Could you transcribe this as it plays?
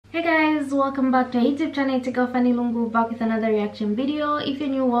Hey guys, welcome back to our YouTube channel. It's your girl Fanny Lungu, back with another reaction video. If you're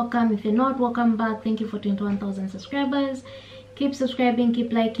new, welcome. If you're not, welcome back. Thank you for 21,000 subscribers. Keep subscribing,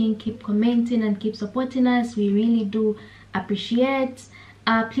 keep liking, keep commenting, and keep supporting us. We really do appreciate.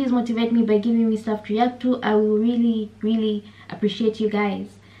 Please motivate me by giving me stuff to react to. I will really appreciate you guys.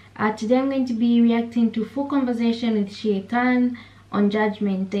 Today I'm going to be reacting to Full Conversation with Shaytaan on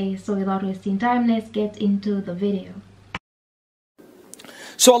Judgment Day. So without wasting time, let's get into the video.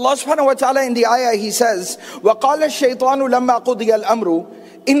 So Allah subhanahu wa ta'ala in the ayah, He says, وَقَالَ الشَّيْطَانُ لَمَّا قُضِيَ الْأَمْرُ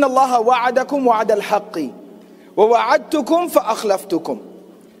إِنَّ اللَّهَ وَعَدَكُمْ وَعَدَ الْحَقِّ وَوَعَدْتُكُمْ فَأَخْلَفْتُكُمْ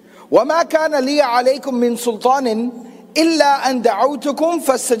وَمَا كَانَ لِي عَلَيْكُمْ مِنْ سُلْطَانٍ إِلَّا أَنْ دَعَوْتُكُمْ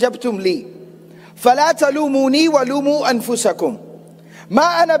فَاسْتَجَبْتُمْ لِي فَلَا تَلُومُونِي وَلُومُوا أَنفُسَكُمْ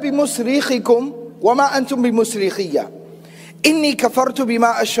مَا أَنَا بِمُصْرِخِكُمْ وَمَا أَنْتُمْ بِمُصْرِخِيَّ إِنِّي كَفَرْتُ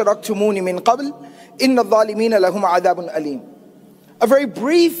بِمَا أَشْرَكْتُمُونِ مِنْ قَبْلِ إِنَّ الظَّالِمِينَ لَهُمْ عَذَابٌ أَلِيمٌ. A very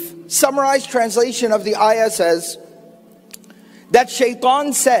brief, summarized translation of the ayah says that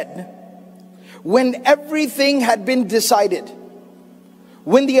Shaytaan said, when everything had been decided,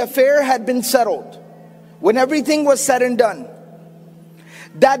 when the affair had been settled, when everything was said and done,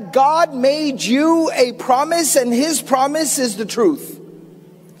 that God made you a promise and His promise is the truth.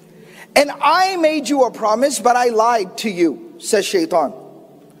 And I made you a promise, but I lied to you, says Shaytaan.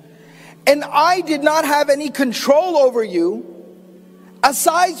 And I did not have any control over you,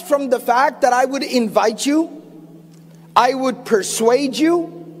 aside from the fact that I would invite you, I would persuade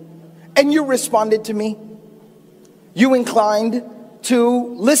you, and you responded to me. You inclined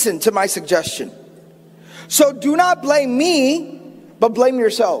to listen to my suggestion. So do not blame me, but blame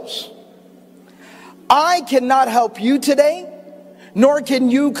yourselves. I cannot help you today, nor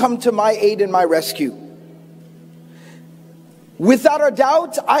can you come to my aid and my rescue. Without a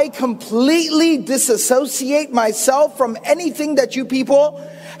doubt, I completely disassociate myself from anything that you people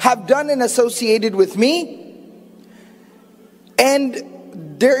have done and associated with me. And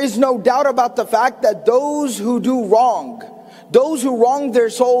there is no doubt about the fact that those who do wrong, those who wrong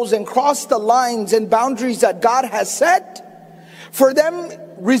their souls and cross the lines and boundaries that God has set, for them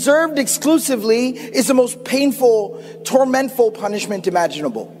reserved exclusively is the most painful, tormentful punishment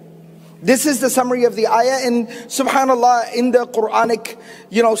imaginable. This is the summary of the ayah, and subhanallah, in the Quranic,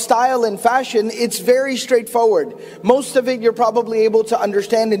 style and fashion, it's very straightforward. Most of it you're probably able to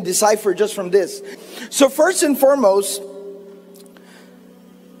understand and decipher just from this. So first and foremost,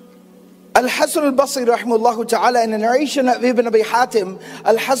 Al-Hasan al-Basri rahimahullah ta'ala, in a narration of Ibn Abi Hatim,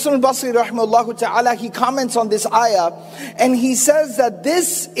 Al-Hasan al-Basri rahimahullah ta'ala, he comments on this ayah, and he says that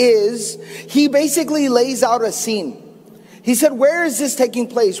he basically lays out a scene. He said, where is this taking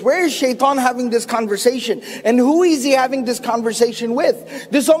place? Where is Shaytaan having this conversation? And who is he having this conversation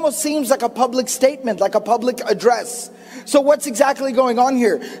with? This almost seems like a public statement, like a public address. So what's exactly going on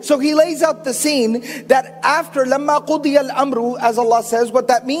here? So he lays out the scene that after لَمَّا قُضِيَ الْأَمْرُ, as Allah says, what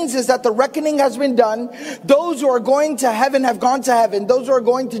that means is that the reckoning has been done. Those who are going to heaven have gone to heaven. Those who are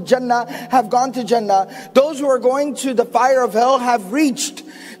going to Jannah have gone to Jannah. Those who are going to the fire of hell have reached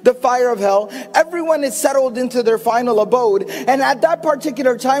the fire of hell. Everyone is settled into their final abode. And at that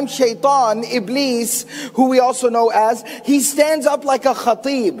particular time, Shaytaan, Iblis, who we also know as, he stands up like a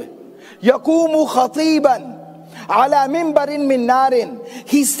khatib. يَقُومُ خَطِيبًا عَلَى مِنْبَرٍ مِّن نَارٍ.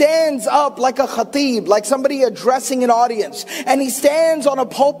 He stands up like a khatib, like somebody addressing an audience. And he stands on a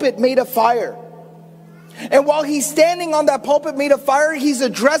pulpit made of fire. And while he's standing on that pulpit made of fire, he's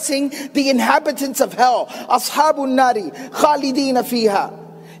addressing the inhabitants of hell. Ashabun nari, khalidina fiha.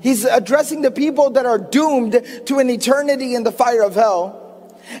 He's addressing the people that are doomed to an eternity in the fire of hell.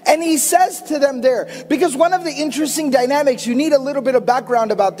 And he says to them there, because one of the interesting dynamics, you need a little bit of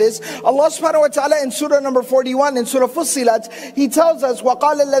background about this. Allah subhanahu wa ta'ala in surah number 41, in surah Fussilat, He tells us,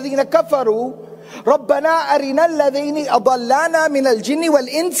 وَقَالَ الَّذِينَ كَفَرُوا رَبَّنَا أَرِنَا الَّذِينَ أَضَلَّانَا مِنَ الْجِنِّ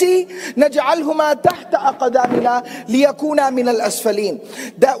وَالْإِنسِ نَجْعَلْهُمَا تَحْتَ أَقْدَامِنَا لِيَكُونَا مِنَ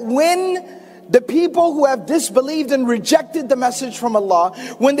الْأَسْفَلِينَ. That when the people who have disbelieved and rejected the message from Allah,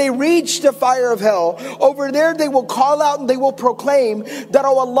 when they reach the fire of hell, over there they will call out and they will proclaim that,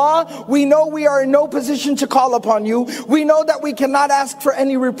 oh Allah, we know we are in no position to call upon you. We know that we cannot ask for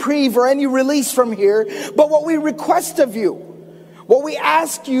any reprieve or any release from here. But what we request of you, what we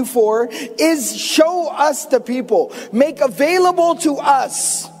ask you for, is show us the people. Make available to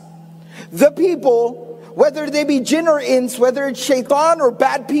us the people, whether they be jinn or ins, whether it's Shaytaan or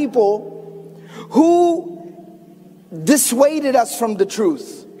bad people, who dissuaded us from the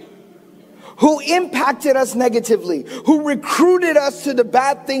truth, who impacted us negatively, who recruited us to the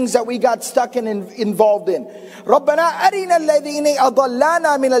bad things that we got stuck in and involved in. رَبَّنَا أَرِنَا الَّذِينَ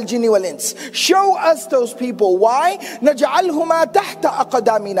أَضَلَّانَا مِنَ الْجِنِّ وَالْإِنسِ. Show us those people. Why? نَجْعَلْهُمَا تَحْتَ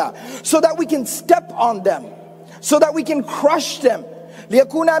أَقْدَامِنَا. So that we can step on them. So that we can crush them.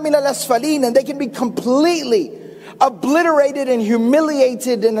 لِيَكُونَا مِنَ الْأَسْفَلِينَ. And they can be completely obliterated and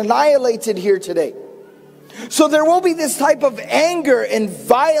humiliated and annihilated here today. So there will be this type of anger and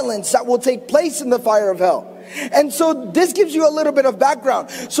violence that will take place in the fire of hell. And so this gives you a little bit of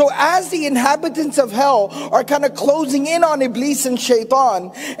background. So as the inhabitants of hell are kind of closing in on Iblis and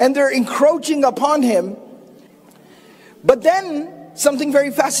Shaytaan, and they're encroaching upon him, but then something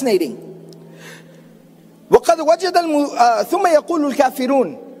very fascinating. وَقَدْ وَجَدَ ثُمَّ يَقُولُ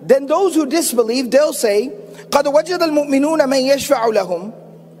الْكَافِرُونَ. Then those who disbelieve, they'll say, قَدْ وَجَدَ الْمُؤْمِنُونَ مَنْ يَشْفَعُ لَهُمْ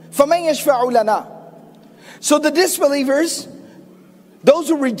فَمَنْ يَشْفَعُ لَنَا. So the disbelievers, those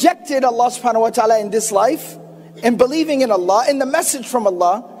who rejected Allah subhanahu wa ta'ala in this life, and believing in Allah, in the message from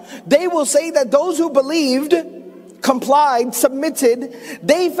Allah, they will say that those who believed, complied, submitted,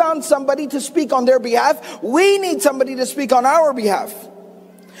 they found somebody to speak on their behalf. We need somebody to speak on our behalf.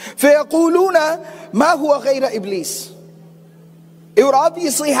 فَيَقُولُونَ مَا هُوَ غَيْرَ إِبْلِيسِ. It would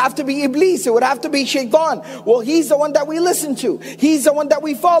obviously have to be Iblis. It would have to be Shaytaan. Well, he's the one that we listened to. He's the one that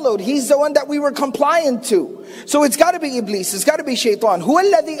we followed. He's the one that we were compliant to. So it's got to be Iblis. It's got to be Shaytaan. هُوَ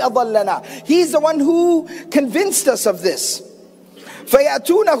الَّذِي أَضَلَّنَا. He's the one who convinced us of this.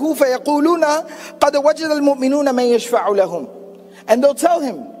 فَيَأْتُونَهُ فَيَقُولُونَ قَدْ وَجَدَ الْمُؤْمِنُونَ مَنْ يَشْفَعُ لَهُمْ. And they'll tell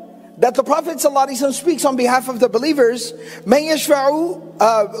him that the Prophet ﷺ speaks on behalf of the believers. مَنْ يَشْفَعُ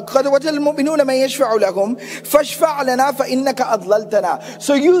قَدْ وَجَدَ الْمُؤْمِنُونَ مَنْ يَشْفَعُ لَهُمْ فَاشْفَعْ لَنَا فَإِنَّكَ أَضْلَلْتَنَا.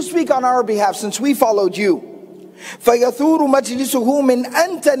 So you speak on our behalf since we followed you. فَيَثُورُ مَجْلِسُهُ مِنْ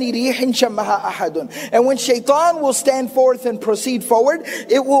أَنْتَنِ رِيحٍ شَمَّهَا أَحَدٌ. And when Shaytaan will stand forth and proceed forward,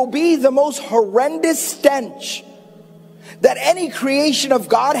 it will be the most horrendous stench that any creation of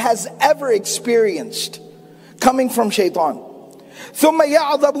God has ever experienced, coming from Shaytaan. ثُمَّ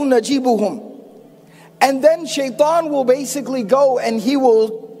يَعْضَبُ نَجِيبُهُمْ. And then Shaytaan will basically go and he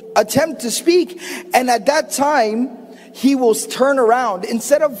will attempt to speak. And at that time, he will turn around.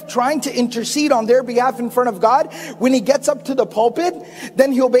 Instead of trying to intercede on their behalf in front of God, when he gets up to the pulpit,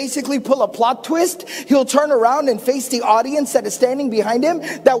 then he'll basically pull a plot twist. He'll turn around and face the audience that is standing behind him,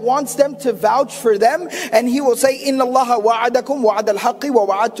 that wants them to vouch for them. And he will say, إِنَّ اللَّهَ وَعَدَكُمْ وَعَدَ الْحَقِّ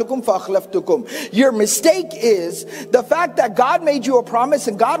وَوَعَدْتُكُمْ فَأَخْلَفْتُكُمْ. Your mistake is the fact that God made you a promise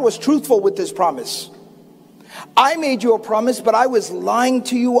and God was truthful with this promise. I made you a promise, but I was lying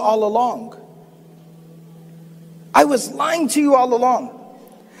to you all along. I was lying to you all along.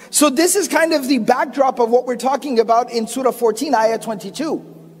 So this is kind of the backdrop of what we're talking about in Surah 14, Ayah 22.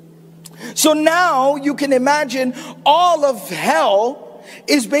 So now you can imagine all of hell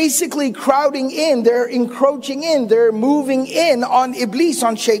is basically crowding in. They're encroaching in. They're moving in on Iblis,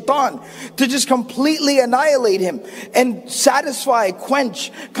 on Shaytaan, to just completely annihilate him and satisfy,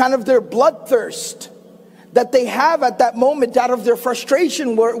 quench kind of their bloodthirst that they have at that moment out of their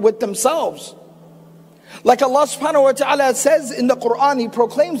frustration with themselves. Like Allah subhanahu wa ta'ala says in the Quran, He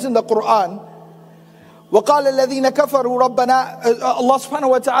proclaims in the Quran, وَقَالَ الَّذِينَ كَفَرُوا رَبَّنَا. Allah subhanahu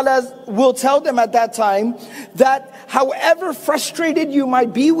wa ta'ala will tell them at that time that however frustrated you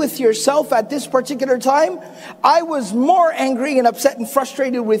might be with yourself at this particular time, I was more angry and upset and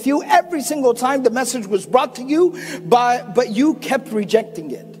frustrated with you every single time the message was brought to you, but you kept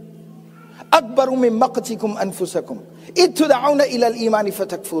rejecting it. أَكْبَرُ مِن مَقْتِكُمْ أَنفُسَكُمْ إِذْ تُدْعَوْنَ إِلَى الْإِيمَانِ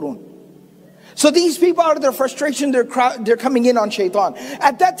فَتَكْفُرُونَ. So these people, out of their frustration, they're coming in on Shaytaan.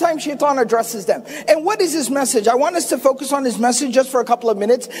 At that time, Shaytaan addresses them. And what is his message? I want us to focus on his message just for a couple of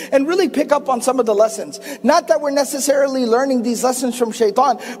minutes and really pick up on some of the lessons. Not that we're necessarily learning these lessons from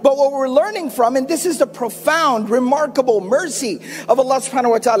Shaytaan, but what we're learning from, and this is the profound, remarkable mercy of Allah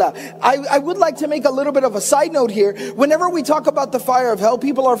subhanahu wa ta'ala. I would like to make a little bit of a side note here. Whenever we talk about the fire of hell,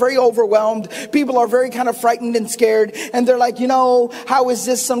 people are very overwhelmed. People are very kind of frightened and scared. And they're like, how is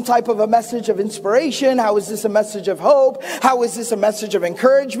this some type of a message of inspiration? How is this a message of hope? How is this a message of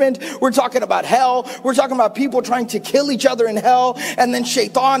encouragement? We're talking about hell. We're talking about people trying to kill each other in hell. And then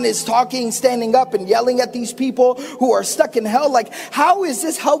Shaytaan is talking, standing up and yelling at these people who are stuck in hell. Like, how is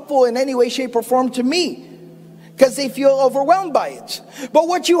this helpful in any way, shape, or form to me? Because they feel overwhelmed by it. But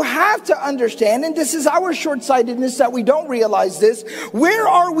what you have to understand, and this is our short-sightedness that we don't realize this, where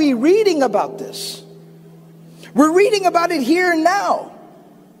are we reading about this? We're reading about it here and now.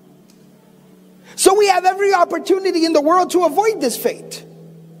 So we have every opportunity in the world to avoid this fate.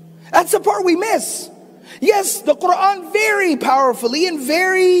 That's the part we miss. Yes, the Quran very powerfully and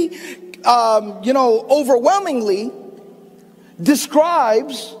very, overwhelmingly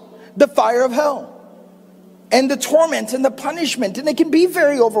describes the fire of hell and the torment and the punishment, and it can be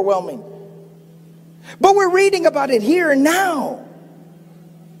very overwhelming. But we're reading about it here and now.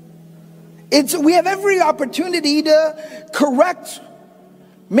 We have every opportunity to correct,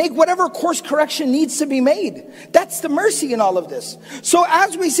 make whatever course correction needs to be made. That's the mercy in all of this. So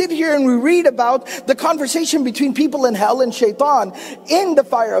as we sit here and we read about the conversation between people in hell and Shaytaan in the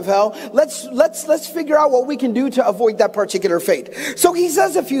fire of hell, let's figure out what we can do to avoid that particular fate. So he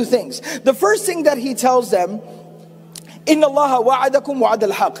says a few things. The first thing that he tells them, Inna Allaha wa'adakum wa'ad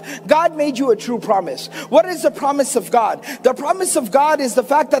al-haq. God made you a true promise. What is the promise of God? The promise of God is the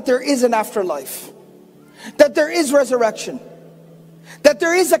fact that there is an afterlife, that there is resurrection, that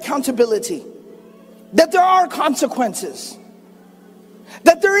there is accountability, that there are consequences,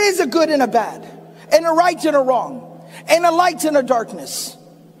 that there is a good and a bad, and a right and a wrong, and a light and a darkness.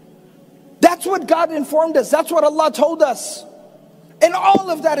 That's what God informed us. That's what Allah told us. And all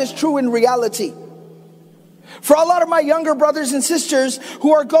of that is true in reality. For a lot of my younger brothers and sisters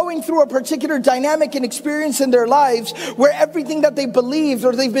who are going through a particular dynamic and experience in their lives where everything that they believed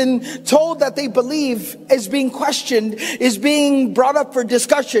or they've been told that they believe is being questioned, is being brought up for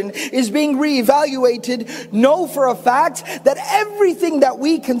discussion, is being reevaluated, know for a fact that everything that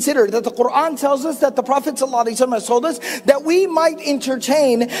we consider, that the Quran tells us, that the Prophet ﷺ has told us, that we might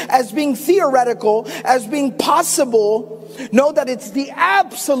entertain as being theoretical, as being possible, know that it's the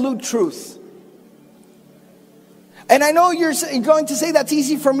absolute truth. And I know you're going to say that's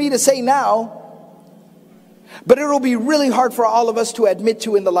easy for me to say now, but it will be really hard for all of us to admit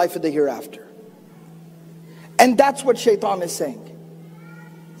to in the life of the hereafter. And that's what Shaytaan is saying.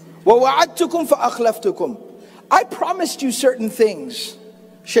 وَوَعَدْتُكُمْ فَأَخْلَفْتُكُمْ. I promised you certain things,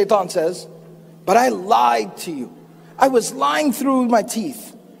 Shaytaan says, but I lied to you. I was lying through my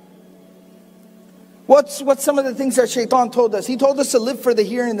teeth. What's some of the things that Shaytaan told us? He told us to live for the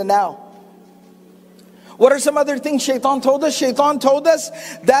here and the now. What are some other things Shaytaan told us? Shaytaan told us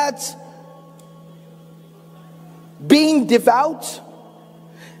that being devout,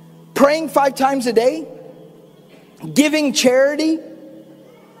 praying 5 times a day, giving charity,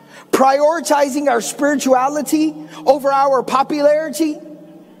 prioritizing our spirituality over our popularity,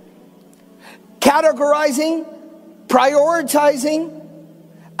 categorizing, prioritizing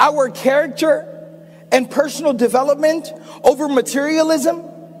our character and personal development over materialism,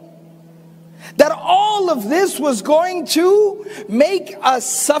 that all of this was going to make us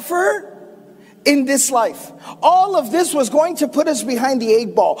suffer in this life. All of this was going to put us behind the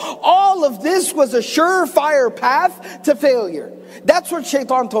 8 ball. All of this was a surefire path to failure. That's what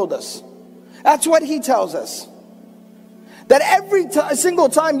Shaytaan told us. That's what he tells us. That every single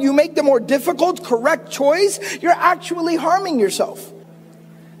time you make the more difficult, correct choice, you're actually harming yourself.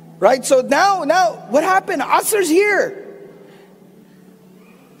 Right? So now what happened? Asr's here.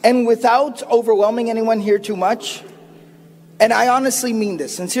 And without overwhelming anyone here too much, and I honestly mean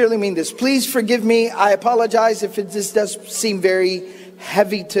this, sincerely mean this. Please forgive me. I apologize if this does seem very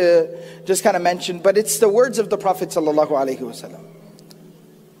heavy to just kind of mention, but it's the words of the Prophet ﷺ.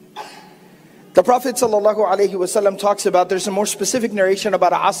 The Prophet ﷺ talks about, there's a more specific narration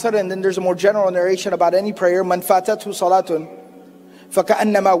about Asr, and then there's a more general narration about any prayer. Man fatathu salatun,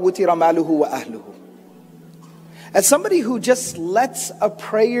 فَكَأَنَّمَا وُتِرَ مَالُهُ وَأَهْلُهُ. As somebody who just lets a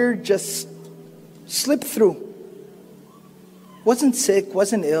prayer just slip through. Wasn't sick,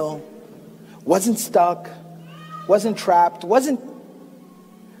 wasn't ill, wasn't stuck, wasn't trapped,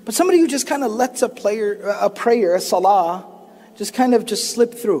 but somebody who just kind of lets a prayer, a salah, just kind of just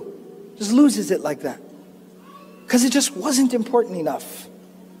slip through. Just loses it like that. Because it just wasn't important enough.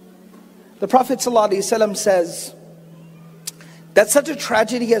 The Prophet ﷺ says that such a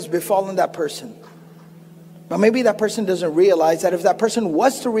tragedy has befallen that person. But maybe that person doesn't realize that if that person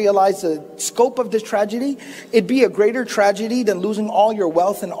was to realize the scope of this tragedy, it'd be a greater tragedy than losing all your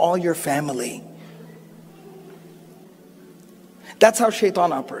wealth and all your family. That's how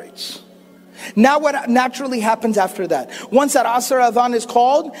Shaytaan operates. Now what naturally happens after that? Once that Asr Adhan is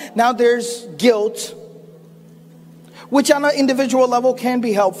called, now there's guilt, which on an individual level can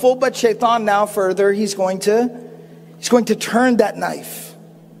be helpful, but Shaytaan now further, he's going to turn that knife.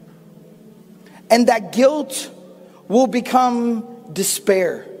 And that guilt will become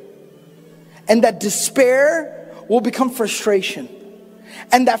despair. And that despair will become frustration.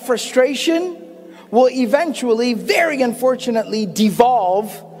 And that frustration will eventually, very unfortunately,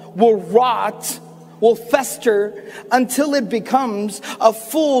 devolve, will rot, will fester, until it becomes a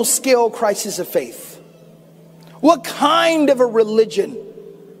full-scale crisis of faith. What kind of a religion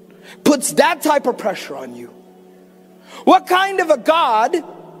puts that type of pressure on you? What kind of a God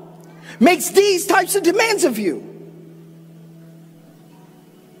makes these types of demands of you?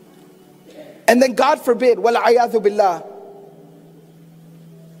 And then God forbid, wal-'ayadhu billah,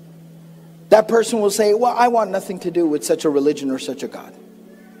 that person will say, well, I want nothing to do with such a religion or such a God.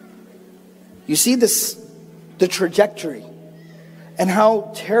 You see this, the trajectory and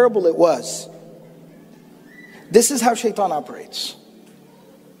how terrible it was. This is how Shaytaan operates.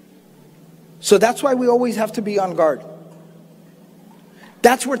 So that's why we always have to be on guard.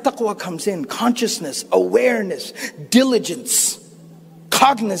 That's where taqwa comes in. Consciousness, awareness, diligence,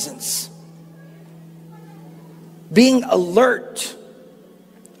 cognizance. Being alert.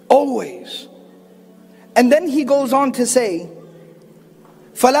 Always. And then he goes on to say,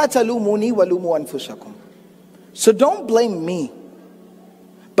 فَلَا تَلُومُونِي وَلُومُوا أَنفُسَكُمْ. So don't blame me,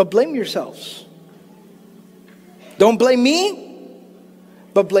 but blame yourselves. Don't blame me,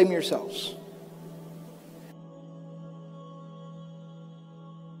 but blame yourselves.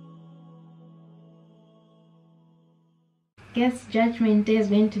 Guess Judgment Day is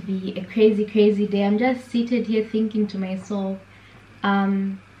going to be a crazy day. I'm just seated here thinking to myself,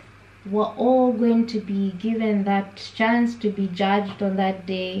 we're all going to be given that chance to be judged on that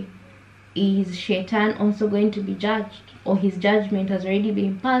day. Is Shaytaan also going to be judged, or his judgment has already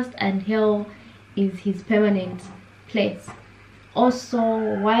been passed and hell is his permanent place? Also,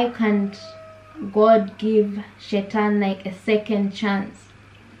 why can't God give Shaytaan like a second chance,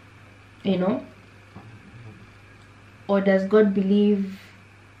 you know? Or does God believe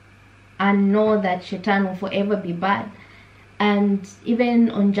and know that Shaytaan will forever be bad? And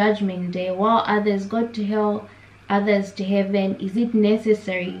even on Judgment Day, while others go to hell, others to heaven, is it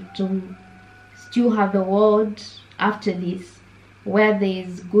necessary to still have a world after this where there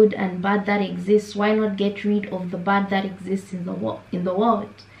is good and bad that exists? Why not get rid of the bad that exists in the world?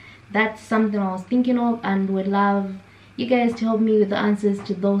 That's something I was thinking of, and would love you guys to help me with the answers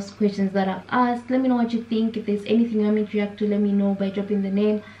to those questions that I've asked. Let me know what you think. If there's anything you want me to react to, let me know by dropping the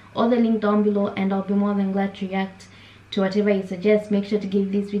name or the link down below, and I'll be more than glad to react to whatever you suggest. Make sure to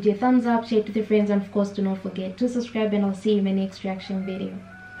give this video a thumbs up, share it with your friends, and of course do not forget to subscribe, and I'll see you in my next reaction video.